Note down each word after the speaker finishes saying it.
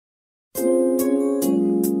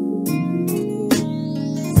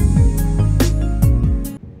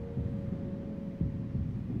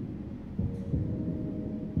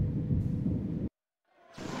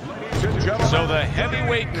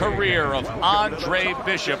heavyweight career of Andre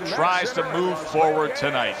Bishop tries to move forward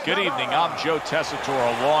tonight. Good evening, I'm Joe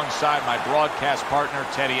Tessitore alongside my broadcast partner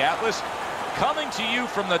Teddy Atlas, coming to you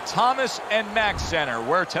from the Thomas and Mack Center,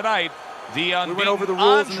 where tonight the unbeaten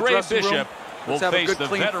Andre Bishop will face the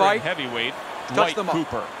veteran heavyweight Dwight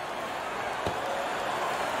Cooper.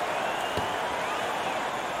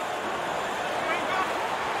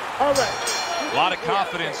 All right. A lot of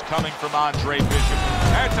confidence coming from Andre Bishop.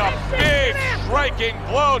 That's a big striking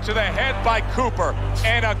blow to the head by Cooper.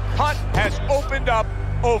 And a cut has opened up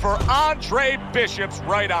over Andre Bishop's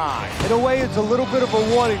right eye. In a way, it's a little bit of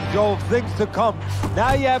a warning, Joe, of things to come.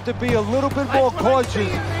 Now you have to be a little bit more cautious,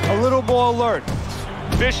 a little more alert.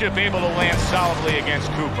 Bishop able to land solidly against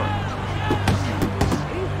Cooper.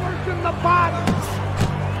 He's working the bottom.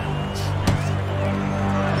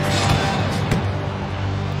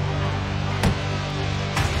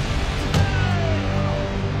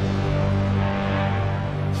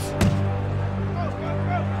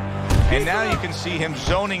 And now you can see him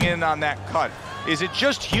zoning in on that cut. Is it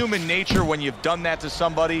just human nature when you've done that to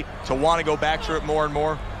somebody to want to go back to it more and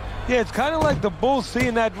more? Yeah, it's kind of like the bull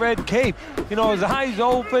seeing that red cape. You know, his eyes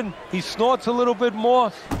open, he snorts a little bit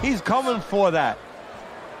more. He's coming for that.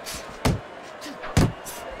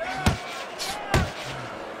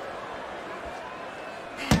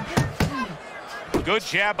 Good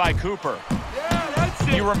jab by Cooper.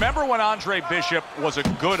 You remember when Andre Bishop was a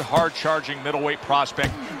good, hard-charging middleweight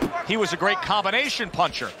prospect? He was a great combination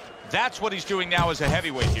puncher. That's what he's doing now as a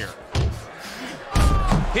heavyweight here.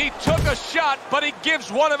 He took a shot, but he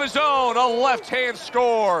gives one of his own. A left hand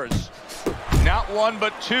scores. Not one,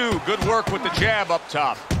 but two. Good work with the jab up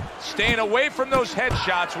top. Staying away from those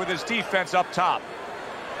headshots with his defense up top.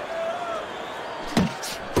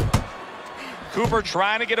 Cooper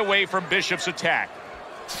trying to get away from Bishop's attack.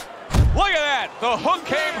 Look at that. The hook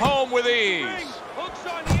came home with ease.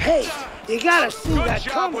 Hey, you gotta see Good that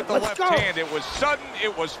job coming. with the Let's left go. hand. It was sudden,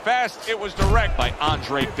 it was fast, it was direct by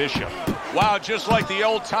Andre Bishop. Wow, just like the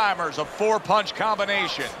old timers, a four-punch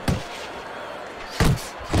combination.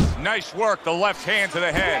 Nice work, the left hand to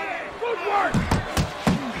the head. Good work.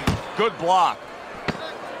 Good block.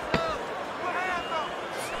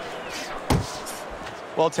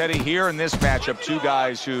 Well, Teddy, here in this matchup, two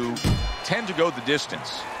guys who tend to go the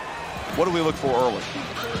distance. What do we look for early?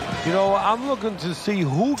 You know, I'm looking to see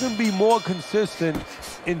who can be more consistent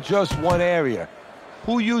in just one area.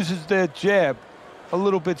 Who uses their jab a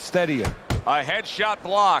little bit steadier. A headshot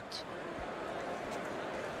blocked.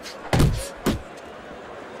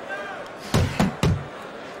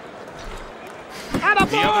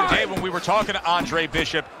 The other day when we were talking to Andre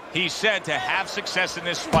Bishop, he said to have success in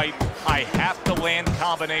this fight, I have to land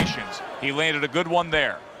combinations. He landed a good one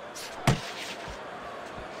there.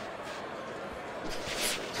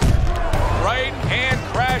 Right hand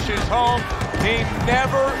crashes home. He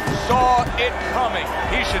never saw it coming.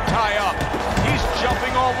 He should tie up. He's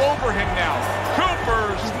jumping all over him now.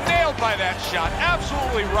 Cooper's nailed by that shot.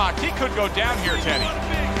 Absolutely rocked. He could go down here, Teddy.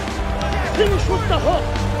 Finish with the hook.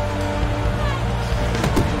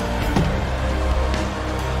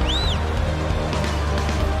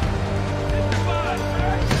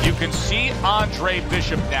 You can see Andre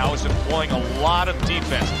Bishop now is employing a lot of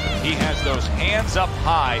defense. He has those hands up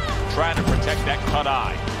high, trying to protect that cut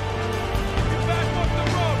eye.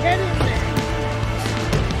 Get in there.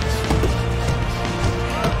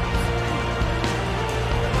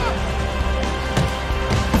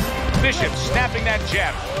 Bishop snapping that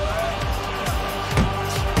jab.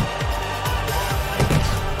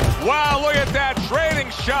 Wow, look at that,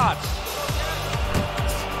 trading shots.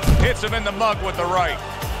 Hits him in the mug with the right.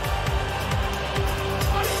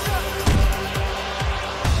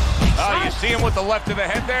 Oh, you see him with the left to the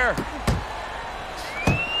head there?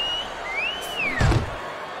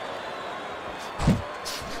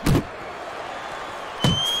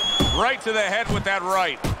 Right to the head with that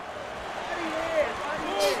right. Move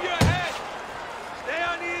your head. Stay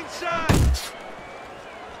on the inside.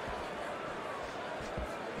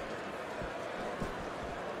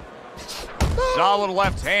 Solid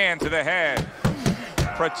left hand to the head.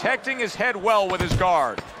 Protecting his head well with his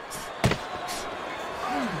guard.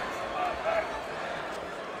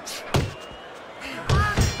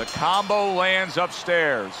 The combo lands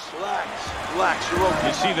upstairs. Relax, you're okay.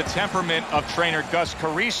 You see the temperament of trainer Gus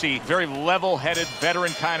Carisi, very level-headed,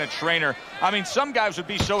 veteran kind of trainer. I mean, some guys would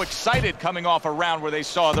be so excited coming off a round where they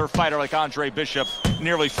saw their fighter like Andre Bishop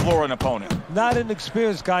nearly floor an opponent. Not an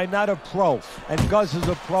experienced guy, not a pro. And Gus is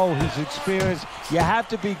a pro, he's experienced. You have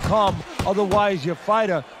to be calm, otherwise your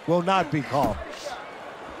fighter will not be calm.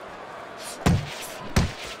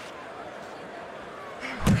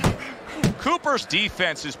 Cooper's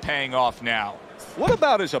defense is paying off now. What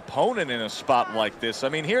about his opponent in a spot like this? I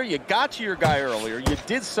mean, here you got to your guy earlier, you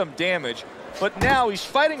did some damage, but now he's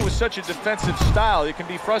fighting with such a defensive style, it can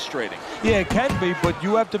be frustrating. Yeah, it can be, but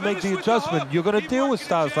you have to make the adjustment. You're going to deal with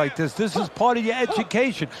styles like this. This is part of your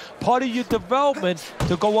education, part of your development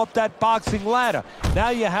to go up that boxing ladder. Now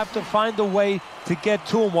you have to find a way to get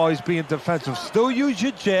to him while he's being defensive. Still use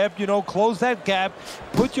your jab, you know, close that gap,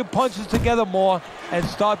 put your punches together more, and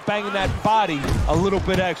start banging that body a little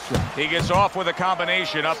bit extra. He gets off with a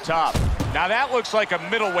combination up top. Now that looks like a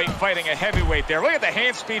middleweight fighting a heavyweight there. Look at the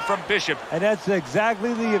hand speed from Bishop. And that's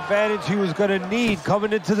exactly the advantage he was going to need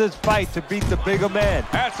coming into this fight to beat the bigger man.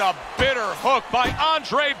 That's a bitter hook by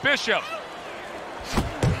Andre Bishop.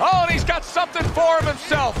 Oh, and he's got something for him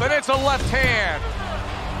himself, and it's a left hand.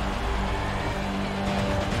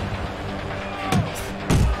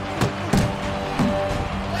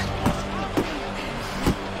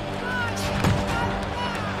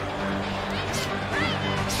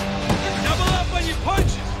 Double up on your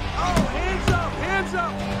punches. Oh, hands up, hands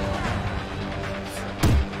up.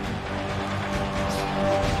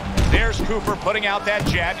 There's Cooper putting out that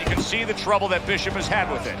jab. You can see the trouble that Bishop has had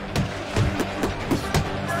with it.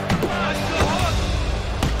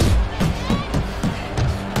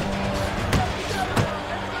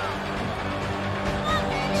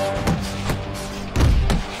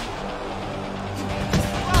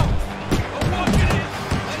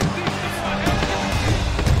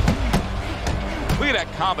 Look at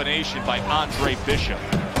that combination by Andre Bishop.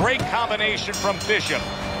 Great combination from Bishop.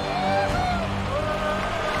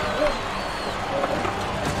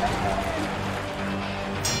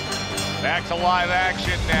 Back to live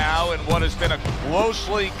action now in what has been a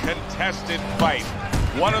closely contested fight.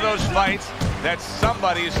 One of those fights that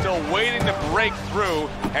somebody is still waiting to break through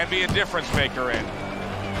and be a difference maker in.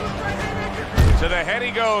 To the head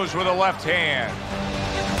he goes with a left hand.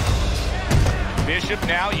 Bishop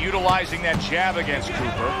now utilizing that jab against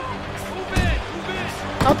Cooper.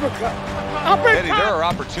 Uppercut. Uppercut. Eddie, there are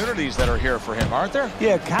opportunities that are here for him, aren't there?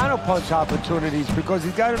 Yeah, counterpunch opportunities because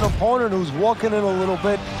he's got an opponent who's walking in a little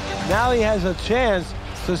bit. Now he has a chance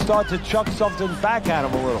to start to chuck something back at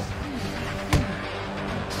him a little.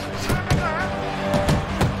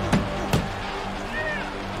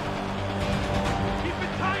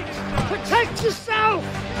 Protect yourself.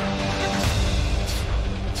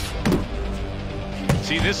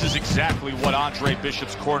 See, this is exactly what Andre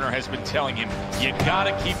Bishop's corner has been telling him. You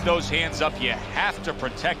gotta keep those hands up. You have to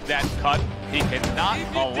protect that cut. He cannot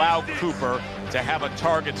allow Cooper to have a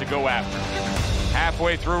target to go after.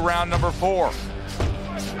 Halfway through round number 4.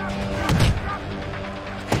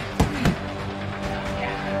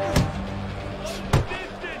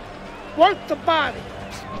 Work the body.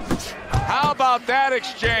 How about that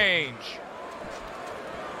exchange?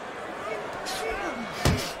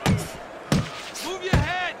 Move your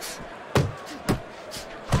head.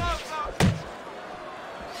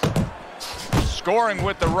 Scoring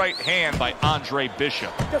with the right hand by Andre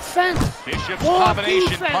Bishop. Defense. Bishop's More combination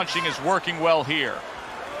defense. punching is working well here.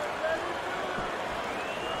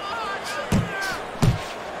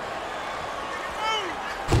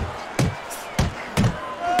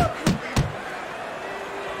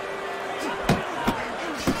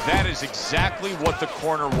 That is exactly what the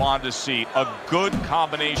corner wanted to see. A good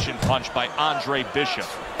combination punch by Andre Bishop.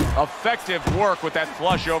 Effective work with that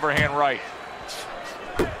flush overhand right.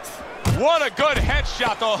 What a good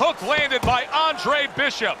headshot. The hook landed by Andre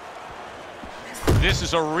Bishop. This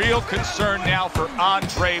is a real concern now for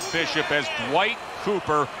Andre Bishop as Dwight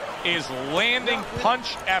Cooper is landing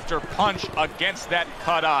punch after punch against that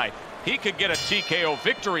cut eye. He could get a TKO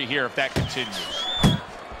victory here if that continues.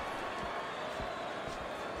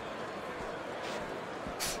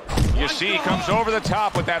 You see he comes over the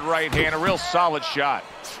top with that right hand, a real solid shot.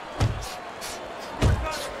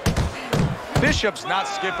 Bishop's not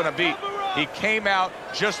skipping a beat. He came out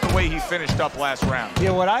just the way he finished up last round.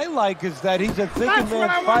 Yeah, what I like is that he's a thinking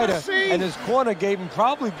man fighter, and his corner gave him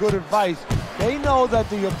probably good advice. They know that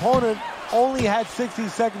the opponent only had 60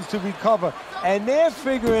 seconds to recover, and they're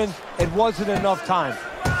figuring it wasn't enough time.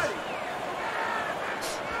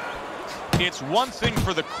 It's one thing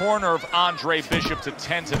for the corner of Andre Bishop to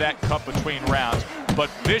tend to that cut between rounds, but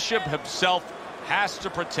Bishop himself has to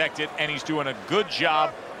protect it, and he's doing a good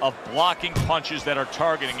job of blocking punches that are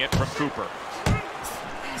targeting it from Cooper.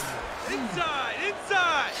 Inside,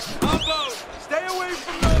 inside. Elbow. Stay away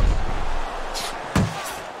from those.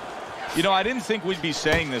 You know, I didn't think we'd be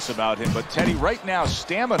saying this about him, but Teddy, right now,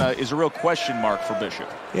 stamina is a real question mark for Bishop.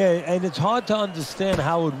 Yeah, and it's hard to understand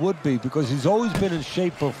how it would be because he's always been in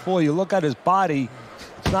shape before. You look at his body,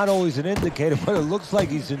 it's not always an indicator, but it looks like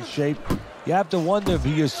he's in shape. You have to wonder if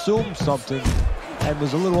he assumed something and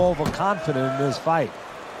was a little overconfident in this fight.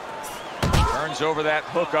 Turns over that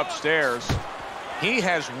hook upstairs. He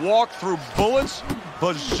has walked through bullets,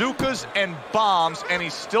 bazookas, and bombs, and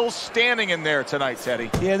he's still standing in there tonight,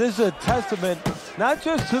 Teddy. Yeah, this is a testament not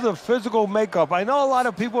just to the physical makeup. I know a lot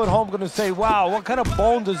of people at home are going to say, wow, what kind of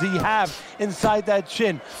bone does he have inside that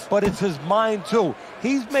chin? But it's his mind, too.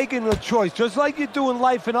 He's making a choice, just like you do in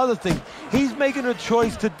life and other things. He's making a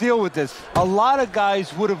choice to deal with this. A lot of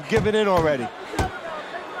guys would have given in already.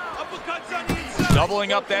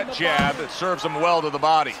 Doubling up that jab that serves him well to the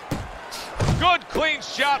body. Good clean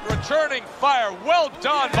shot, returning fire. Well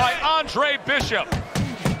done by Andre Bishop.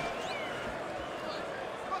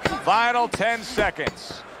 Final 10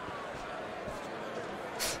 seconds.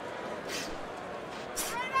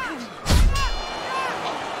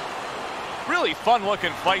 Really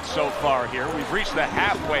fun-looking fight so far here. We've reached the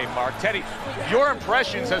halfway mark. Teddy, your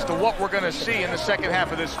impressions as to what we're going to see in the second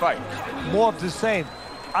half of this fight? More of the same.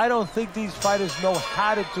 I don't think these fighters know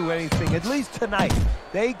how to do anything, at least tonight.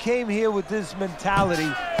 They came here with this mentality,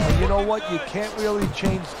 and you know what? You can't really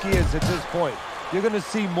change gears at this point. You're going to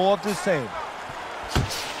see more of the same.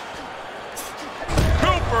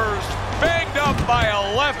 Cooper's banged up by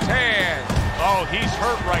a left hand. Oh, he's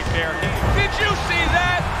hurt right there. Did you see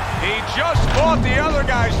that? He just fought the other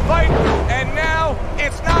guy's fight, and now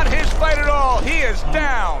it's not his fight at all. He is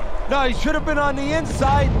down. No, he should have been on the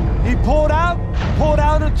inside. He pulled out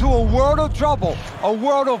into a world of trouble, a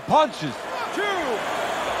world of punches. 2, 3, 4, 5.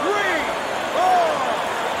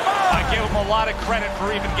 I give him a lot of credit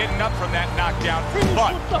for even getting up from that knockdown,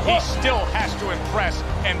 but he still has to impress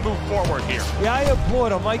and move forward here. Yeah, I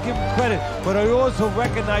applaud him. I give him credit, but I also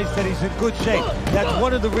recognize that he's in good shape. That's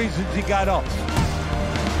one of the reasons he got up.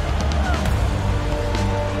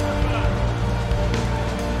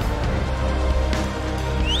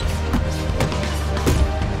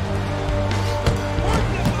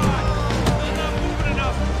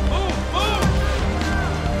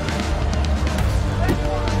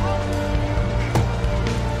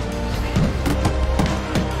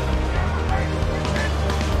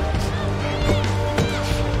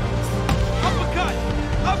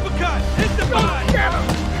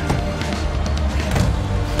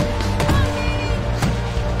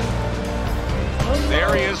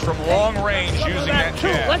 There he is from long range using that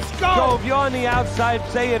jab. Let's go. So if you're on the outside,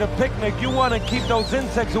 say at a picnic, you want to keep those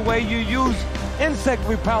insects away, you use insect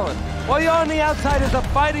repellent. While you're on the outside as a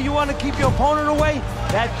fighter, you want to keep your opponent away,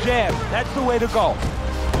 that jab, that's the way to go.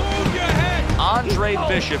 Move your head. Andre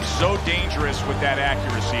Bishop so dangerous with that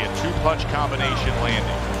accuracy, a two-punch combination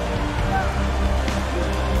landing.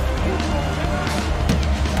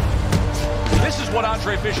 This is what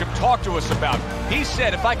Andre Bishop talked to us about. He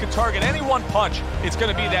said, if I could target any one punch, it's going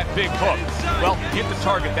to be that big hook. Well, hit the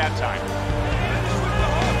target that time.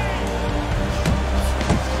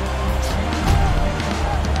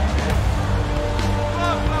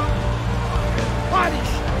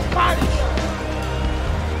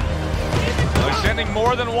 They're sending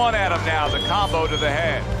more than one at him now. The combo to the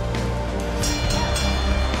head.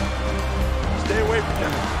 Stay away from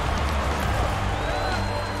him.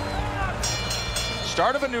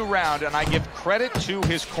 Start of a new round, and I give credit to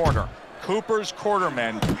his corner. Cooper's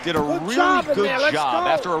cornermen did a really good job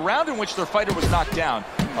after a round in which their fighter was knocked down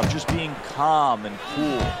of just being calm and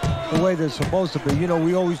cool. The way they're supposed to be. You know,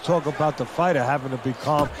 we always talk about the fighter having to be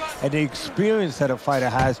calm and the experience that a fighter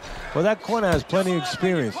has. Well, that corner has plenty of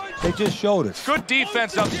experience. They just showed it. Good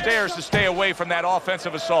defense upstairs to stay away from that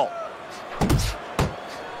offensive assault.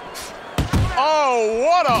 Oh,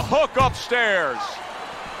 what a hook upstairs.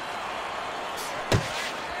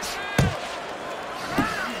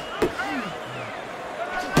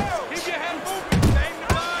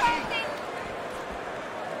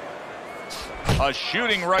 A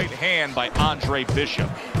shooting right hand by Andre Bishop.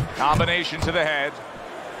 Combination to the head.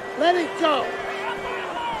 Let it go.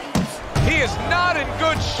 He is not in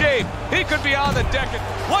good shape. He could be on the deck.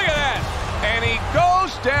 Look at that. And he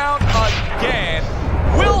goes down again.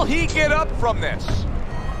 Will he get up from this?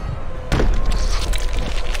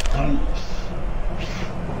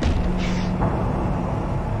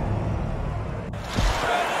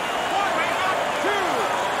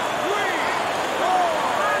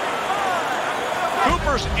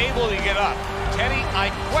 Cooper's able to get up. Teddy,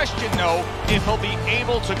 I question, though, if he'll be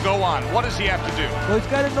able to go on. What does he have to do? Well, he's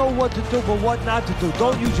got to know what to do, but what not to do.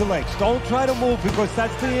 Don't use your legs. Don't try to move because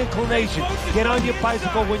that's the inclination. Get on your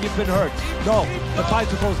bicycle when you've been hurt. No, the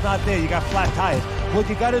bicycle's not there. You got flat tires. What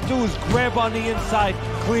you got to do is grab on the inside,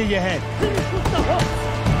 clear your head. Finish with the hook.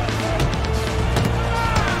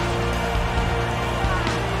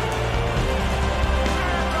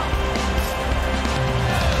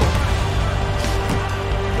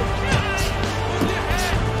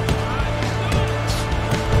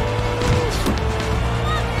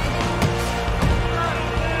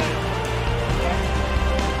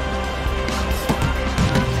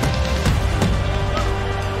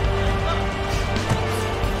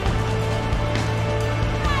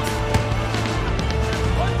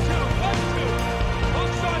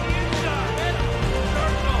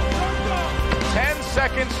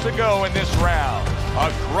 to go in this round. A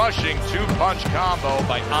crushing two-punch combo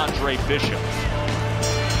by Andre Bishop.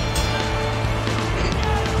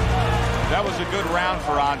 That was a good round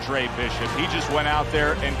for Andre Bishop. He just went out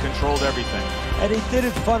there and controlled everything. And he did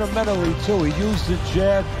it fundamentally, too. He used the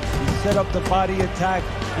jab. He set up the body attack.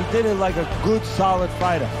 He did it like a good, solid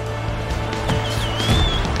fighter.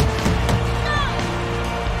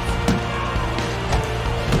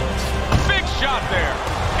 Big shot there.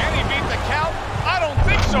 Can he beat the count? I don't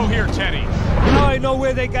think so here, Teddy. Now I know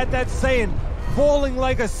where they got that saying, falling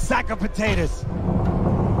like a sack of potatoes.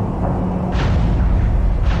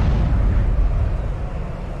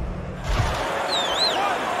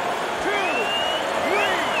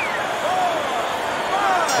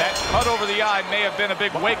 Cut over the eye may have been a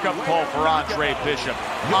big wake-up call for Andre Bishop.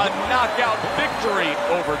 A knockout victory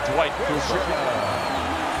over Dwight Cooper.